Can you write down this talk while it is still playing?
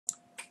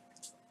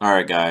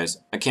Alright guys,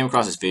 I came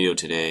across this video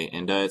today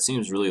and it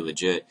seems really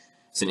legit.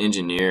 It's an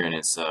engineer and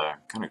it's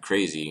kind of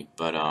crazy,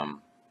 but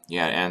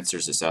yeah, it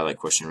answers the satellite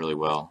question really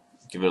well.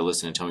 Give it a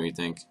listen and tell me what you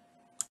think.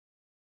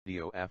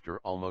 Video after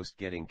almost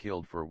getting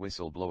killed for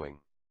whistleblowing.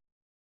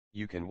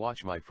 You can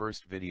watch my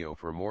first video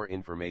for more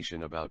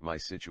information about my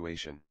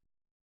situation.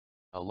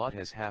 A lot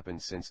has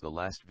happened since the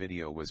last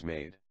video was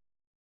made.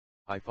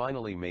 I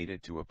finally made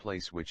it to a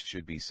place which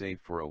should be safe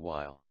for a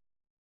while.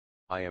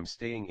 I am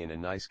staying in a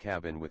nice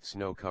cabin with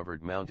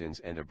snow-covered mountains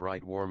and a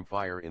bright warm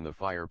fire in the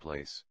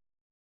fireplace.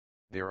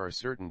 There are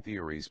certain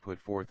theories put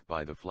forth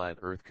by the flat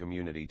earth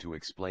community to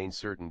explain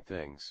certain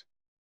things.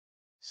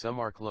 Some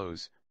are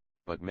close,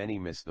 but many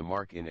miss the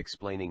mark in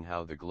explaining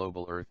how the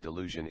global earth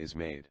delusion is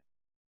made.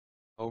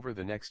 Over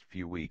the next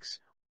few weeks,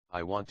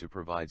 I want to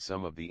provide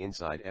some of the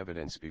inside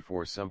evidence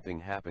before something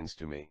happens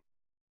to me.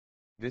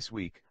 This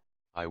week,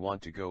 I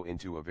want to go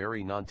into a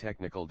very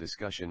non-technical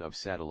discussion of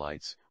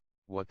satellites,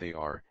 what they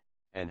are,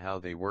 and how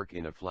they work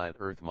in a flat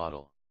earth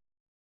model.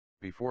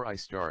 Before I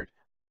start,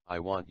 I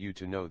want you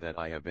to know that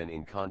I have been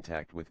in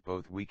contact with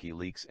both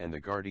WikiLeaks and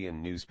the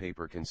Guardian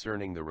newspaper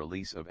concerning the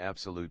release of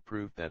absolute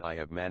proof that I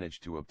have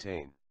managed to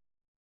obtain.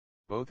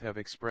 Both have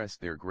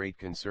expressed their great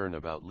concern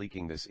about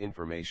leaking this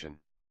information.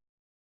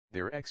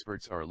 Their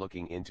experts are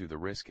looking into the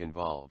risk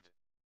involved.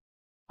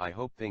 I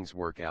hope things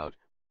work out,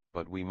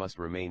 but we must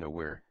remain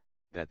aware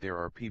that there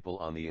are people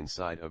on the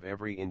inside of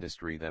every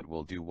industry that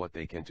will do what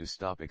they can to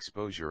stop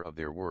exposure of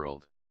their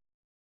world.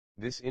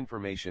 This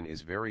information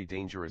is very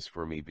dangerous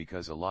for me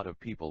because a lot of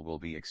people will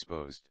be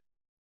exposed.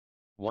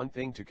 One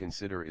thing to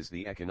consider is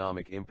the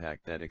economic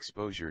impact that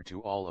exposure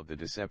to all of the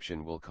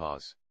deception will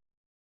cause.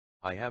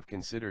 I have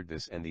considered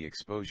this, and the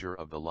exposure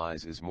of the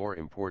lies is more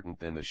important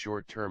than the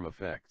short-term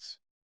effects.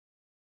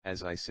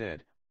 As I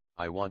said,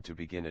 I want to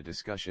begin a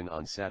discussion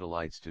on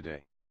satellites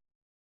today.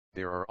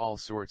 There are all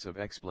sorts of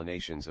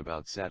explanations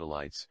about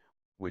satellites,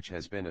 which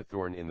has been a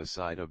thorn in the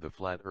side of the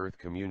flat earth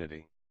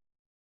community.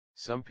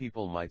 Some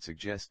people might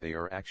suggest they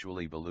are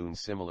actually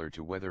balloons similar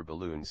to weather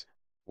balloons,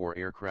 or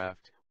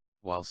aircraft,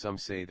 while some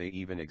say they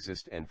even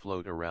exist and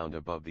float around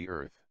above the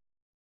earth.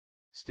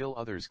 Still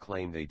others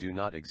claim they do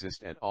not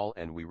exist at all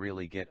and we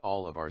really get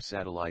all of our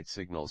satellite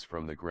signals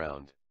from the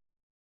ground.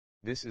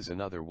 This is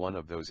another one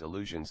of those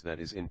illusions that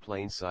is in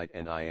plain sight,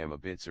 and I am a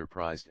bit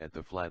surprised at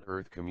the flat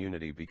earth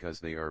community because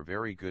they are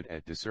very good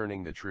at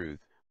discerning the truth,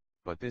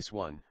 but this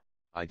one,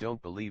 I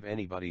don't believe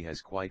anybody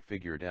has quite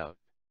figured out.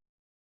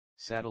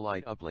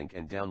 Satellite uplink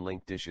and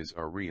downlink dishes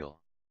are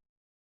real.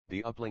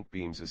 The uplink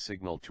beams a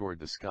signal toward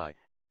the sky,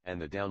 and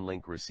the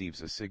downlink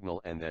receives a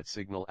signal, and that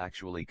signal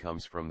actually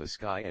comes from the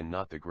sky and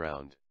not the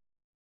ground.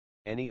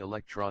 Any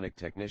electronic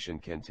technician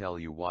can tell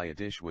you why a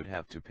dish would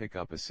have to pick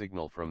up a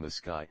signal from the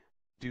sky,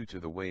 due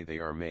to the way they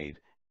are made,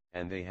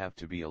 and they have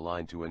to be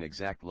aligned to an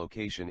exact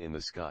location in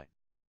the sky.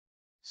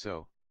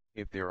 So,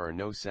 if there are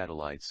no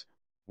satellites,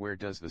 where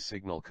does the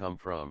signal come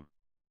from?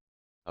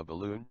 A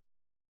balloon?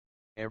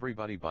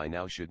 Everybody by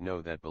now should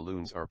know that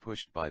balloons are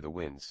pushed by the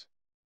winds.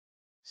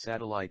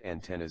 Satellite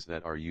antennas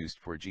that are used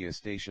for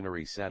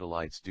geostationary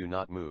satellites do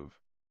not move.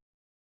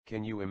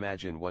 Can you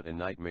imagine what a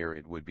nightmare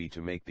it would be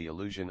to make the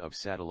illusion of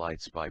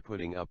satellites by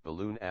putting up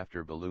balloon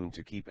after balloon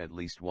to keep at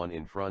least one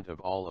in front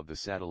of all of the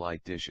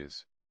satellite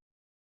dishes?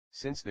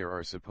 Since there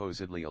are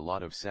supposedly a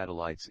lot of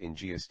satellites in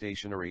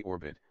geostationary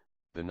orbit,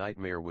 the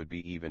nightmare would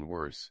be even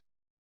worse.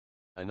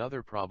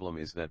 Another problem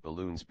is that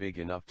balloons big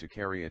enough to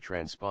carry a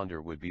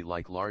transponder would be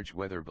like large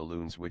weather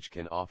balloons, which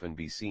can often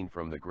be seen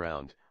from the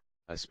ground,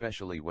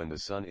 especially when the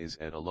sun is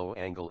at a low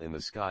angle in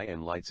the sky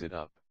and lights it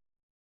up.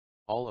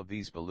 All of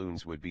these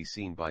balloons would be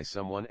seen by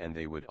someone, and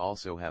they would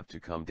also have to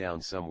come down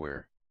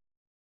somewhere.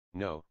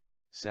 No,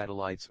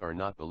 satellites are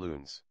not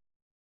balloons.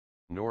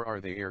 Nor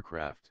are they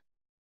aircraft.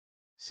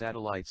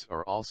 Satellites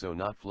are also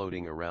not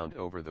floating around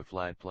over the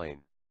flat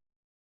plane.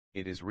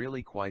 It is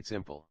really quite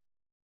simple.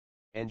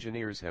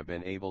 Engineers have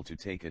been able to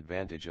take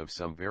advantage of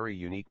some very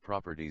unique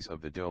properties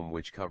of the dome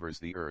which covers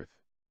the Earth.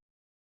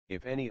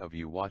 If any of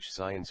you watch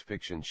science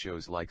fiction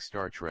shows like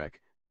Star Trek,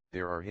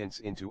 there are hints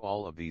into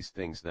all of these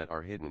things that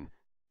are hidden,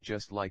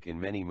 just like in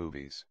many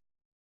movies.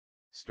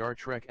 Star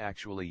Trek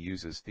actually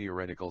uses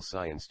theoretical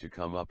science to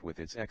come up with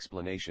its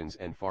explanations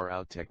and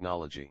far-out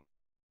technology.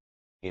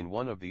 In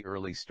one of the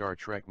early Star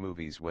Trek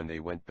movies, when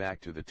they went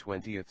back to the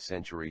 20th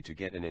century to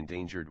get an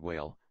endangered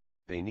whale,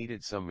 they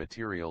needed some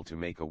material to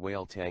make a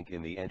whale tank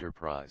in the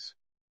Enterprise.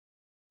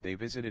 They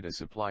visited a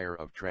supplier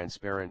of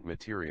transparent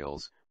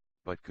materials,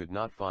 but could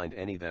not find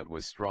any that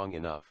was strong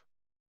enough.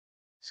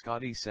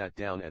 Scotty sat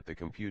down at the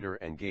computer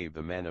and gave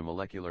the man a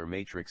molecular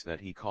matrix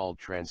that he called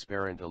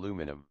transparent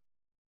aluminum.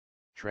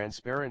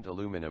 Transparent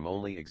aluminum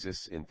only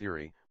exists in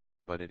theory,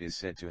 but it is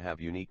said to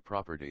have unique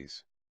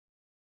properties.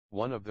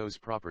 One of those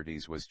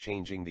properties was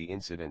changing the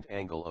incident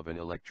angle of an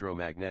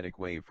electromagnetic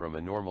wave from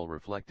a normal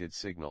reflected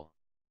signal.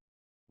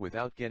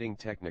 Without getting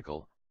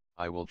technical,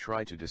 I will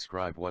try to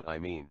describe what I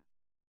mean.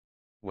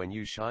 When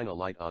you shine a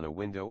light on a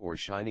window or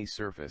shiny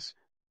surface,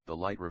 the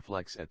light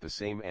reflects at the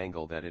same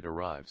angle that it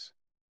arrives.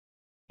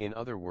 In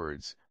other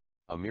words,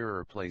 a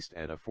mirror placed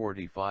at a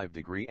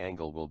 45-degree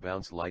angle will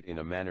bounce light in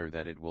a manner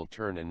that it will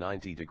turn a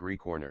 90-degree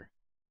corner.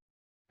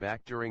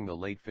 Back during the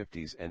late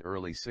 50s and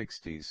early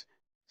 60s,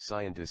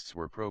 scientists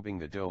were probing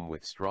the dome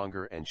with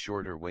stronger and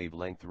shorter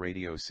wavelength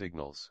radio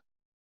signals.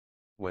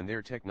 When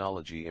their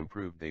technology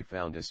improved, they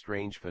found a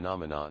strange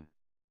phenomenon.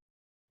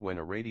 When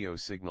a radio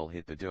signal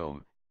hit the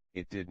dome,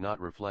 it did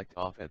not reflect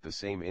off at the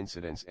same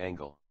incidence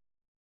angle.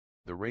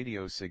 The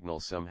radio signal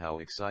somehow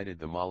excited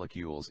the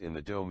molecules in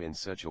the dome in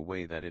such a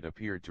way that it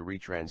appeared to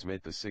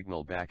retransmit the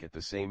signal back at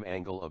the same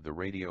angle of the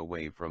radio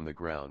wave from the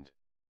ground.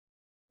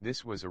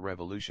 This was a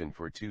revolution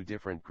for two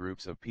different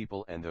groups of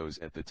people, and those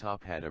at the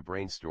top had a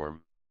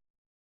brainstorm.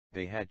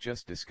 They had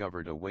just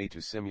discovered a way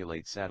to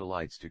simulate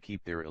satellites to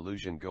keep their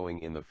illusion going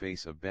in the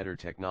face of better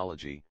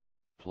technology,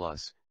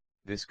 plus,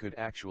 this could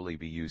actually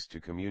be used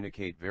to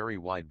communicate very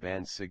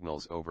wide-band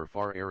signals over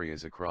far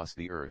areas across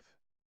the Earth.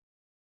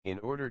 In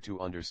order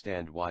to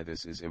understand why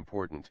this is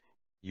important,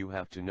 you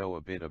have to know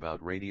a bit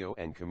about radio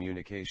and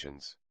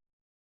communications.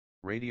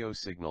 Radio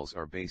signals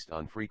are based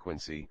on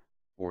frequency,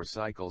 or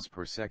cycles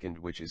per second,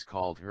 which is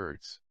called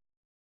hertz.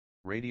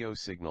 Radio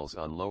signals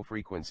on low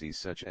frequencies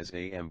such as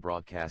AM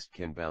broadcast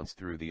can bounce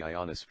through the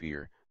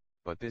ionosphere,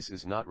 but this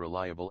is not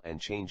reliable and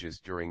changes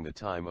during the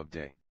time of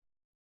day.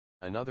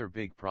 Another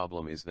big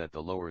problem is that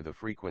the lower the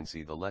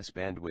frequency, the less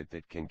bandwidth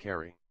it can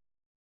carry.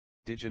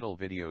 Digital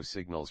video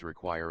signals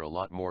require a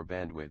lot more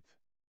bandwidth.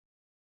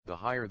 The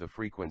higher the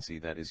frequency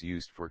that is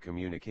used for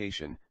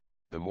communication,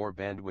 the more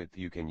bandwidth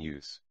you can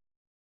use.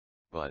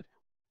 But,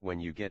 when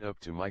you get up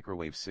to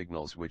microwave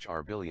signals, which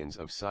are billions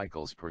of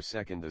cycles per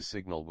second, the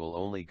signal will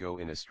only go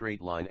in a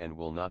straight line and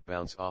will not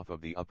bounce off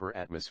of the upper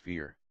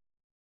atmosphere.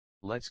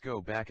 Let's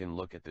go back and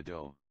look at the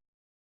dome.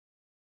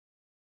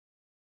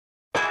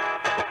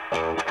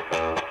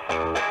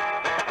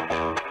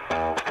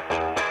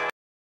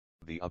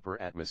 The upper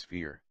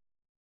atmosphere.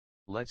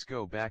 Let's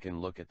go back and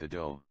look at the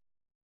dome.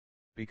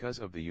 Because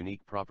of the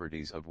unique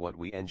properties of what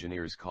we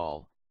engineers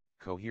call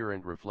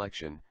coherent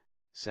reflection,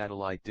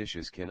 satellite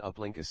dishes can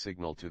uplink a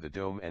signal to the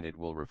dome and it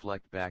will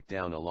reflect back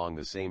down along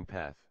the same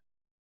path.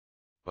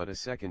 But a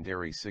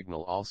secondary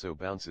signal also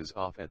bounces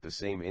off at the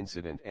same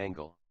incident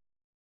angle.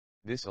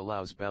 This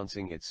allows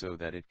bouncing it so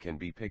that it can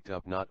be picked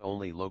up not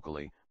only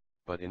locally,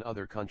 but in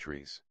other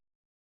countries.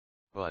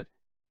 But,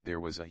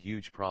 there was a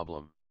huge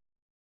problem.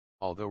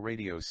 Although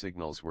radio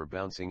signals were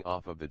bouncing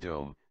off of the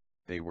dome,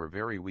 they were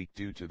very weak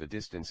due to the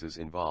distances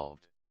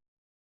involved.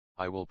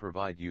 I will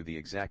provide you the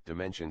exact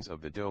dimensions of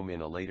the dome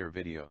in a later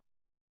video.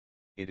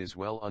 It is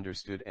well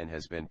understood and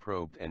has been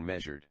probed and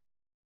measured.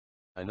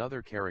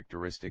 Another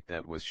characteristic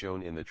that was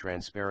shown in the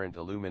transparent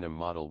aluminum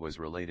model was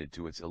related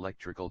to its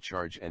electrical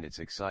charge and its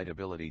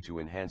excitability to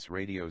enhance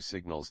radio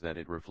signals that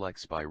it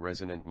reflects by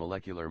resonant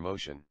molecular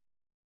motion.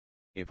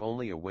 If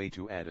only a way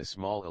to add a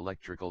small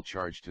electrical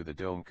charge to the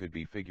dome could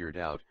be figured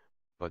out,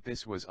 but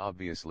this was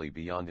obviously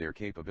beyond their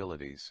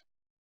capabilities.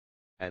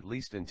 At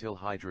least until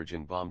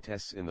hydrogen bomb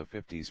tests in the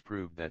 50s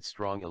proved that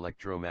strong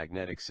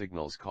electromagnetic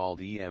signals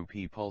called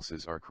EMP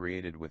pulses are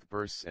created with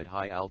bursts at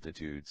high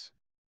altitudes.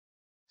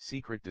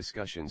 Secret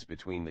discussions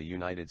between the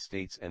United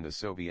States and the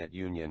Soviet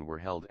Union were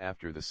held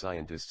after the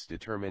scientists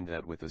determined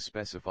that with a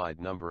specified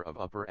number of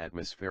upper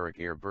atmospheric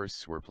air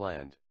bursts were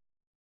planned.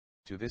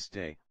 To this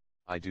day,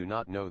 I do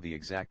not know the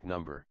exact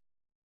number.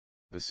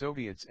 The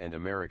Soviets and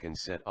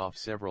Americans set off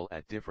several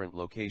at different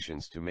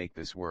locations to make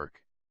this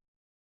work.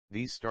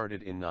 These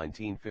started in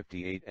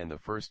 1958, and the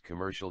first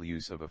commercial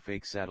use of a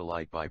fake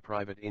satellite by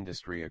private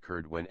industry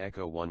occurred when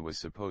Echo 1 was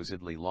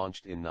supposedly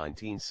launched in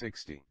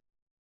 1960.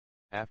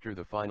 After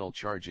the final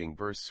charging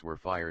bursts were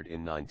fired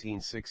in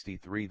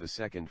 1963, the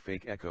second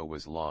fake Echo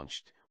was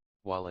launched,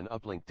 while an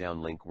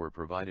uplink-downlink were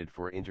provided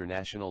for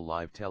international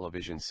live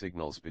television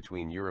signals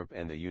between Europe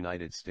and the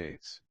United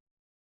States.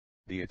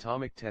 The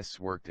atomic tests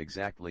worked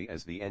exactly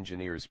as the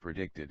engineers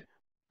predicted,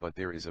 but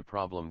there is a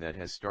problem that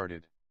has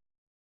started.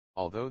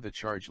 Although the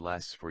charge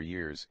lasts for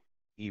years,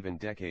 even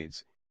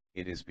decades,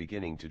 it is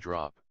beginning to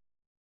drop.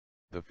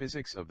 The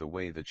physics of the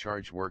way the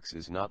charge works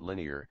is not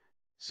linear,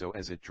 so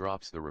as it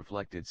drops, the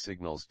reflected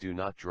signals do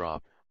not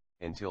drop,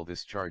 until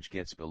this charge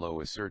gets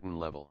below a certain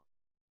level.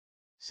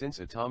 Since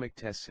atomic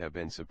tests have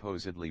been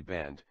supposedly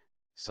banned,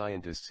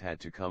 scientists had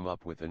to come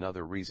up with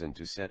another reason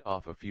to set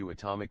off a few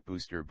atomic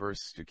booster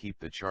bursts to keep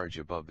the charge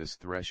above this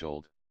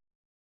threshold.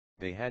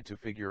 They had to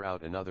figure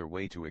out another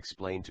way to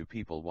explain to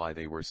people why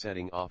they were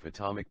setting off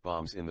atomic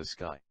bombs in the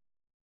sky.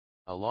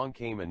 Along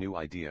came a new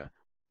idea: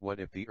 what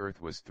if the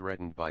Earth was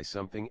threatened by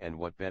something, and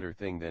what better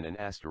thing than an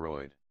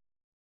asteroid?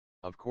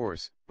 Of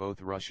course,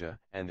 both Russia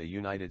and the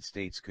United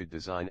States could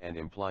design and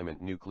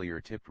implement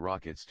nuclear-tipped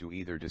rockets to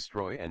either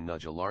destroy and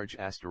nudge a large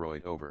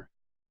asteroid over.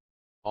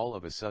 All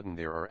of a sudden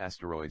there are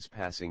asteroids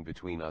passing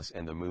between us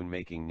and the moon,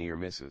 making near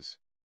misses.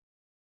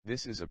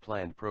 This is a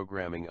planned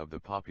programming of the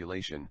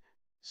population,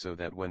 so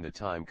that when the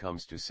time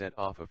comes to set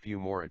off a few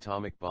more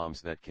atomic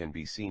bombs that can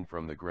be seen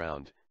from the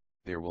ground,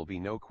 there will be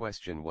no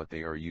question what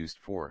they are used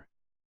for.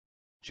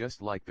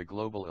 Just like the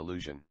global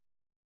illusion.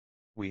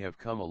 We have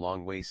come a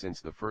long way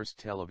since the first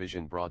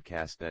television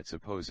broadcast that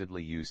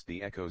supposedly used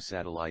the Echo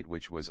satellite,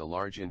 which was a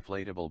large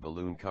inflatable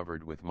balloon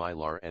covered with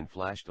mylar and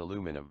flashed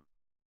aluminum.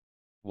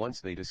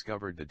 Once they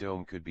discovered the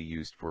dome could be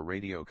used for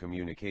radio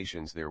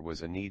communications, there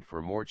was a need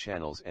for more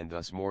channels and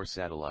thus more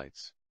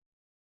satellites.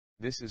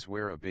 This is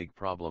where a big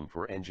problem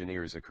for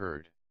engineers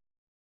occurred.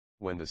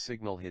 When the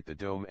signal hit the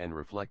dome and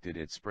reflected,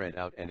 it spread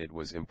out and it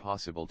was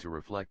impossible to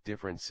reflect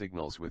different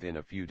signals within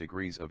a few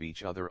degrees of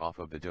each other off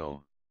of the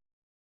dome.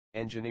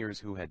 Engineers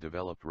who had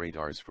developed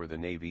radars for the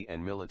Navy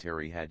and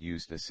military had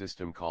used a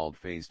system called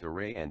phased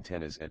array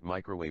antennas at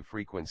microwave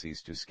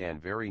frequencies to scan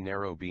very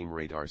narrow beam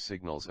radar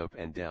signals up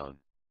and down.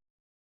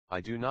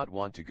 I do not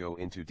want to go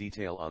into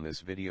detail on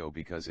this video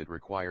because it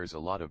requires a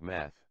lot of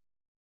math.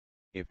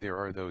 If there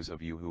are those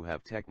of you who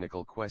have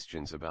technical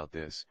questions about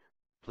this,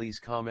 please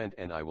comment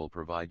and I will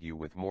provide you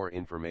with more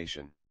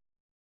information.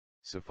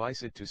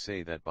 Suffice it to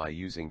say that by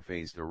using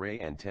phased array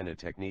antenna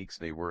techniques,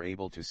 they were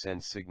able to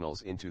send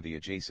signals into the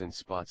adjacent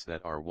spots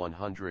that are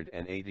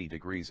 180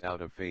 degrees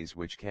out of phase,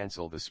 which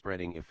cancel the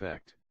spreading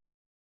effect.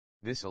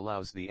 This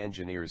allows the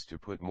engineers to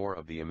put more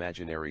of the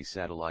imaginary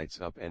satellites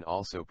up and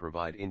also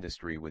provide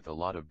industry with a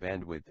lot of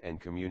bandwidth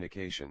and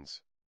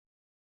communications.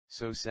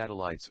 So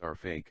satellites are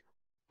fake,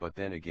 but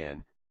then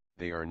again,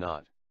 they are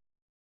not.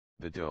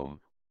 The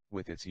dome,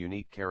 with its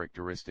unique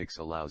characteristics,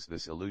 allows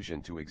this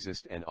illusion to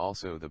exist, and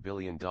also the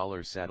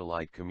billion-dollar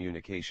satellite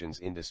communications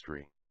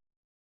industry.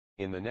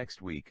 In the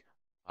next week,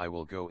 I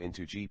will go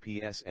into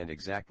GPS and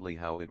exactly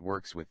how it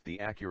works with the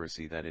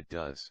accuracy that it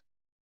does.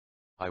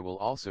 I will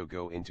also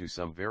go into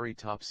some very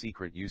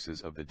top-secret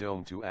uses of the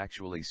dome to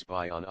actually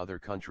spy on other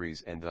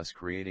countries and thus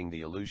creating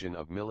the illusion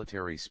of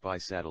military spy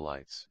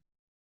satellites.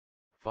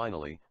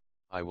 Finally,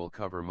 I will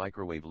cover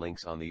microwave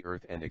links on the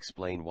Earth and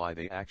explain why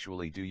they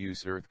actually do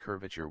use Earth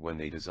curvature when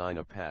they design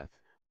a path,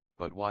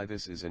 but why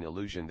this is an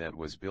illusion that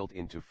was built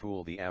in to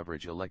fool the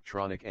average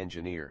electronic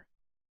engineer.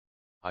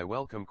 I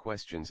welcome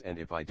questions, and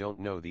if I don't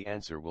know the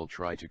answer, will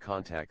try to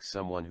contact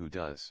someone who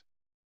does.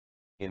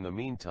 In the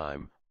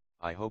meantime,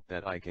 I hope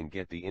that I can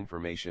get the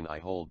information I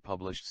hold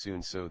published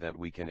soon so that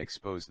we can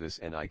expose this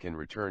and I can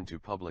return to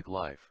public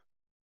life.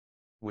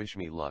 Wish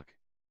me luck.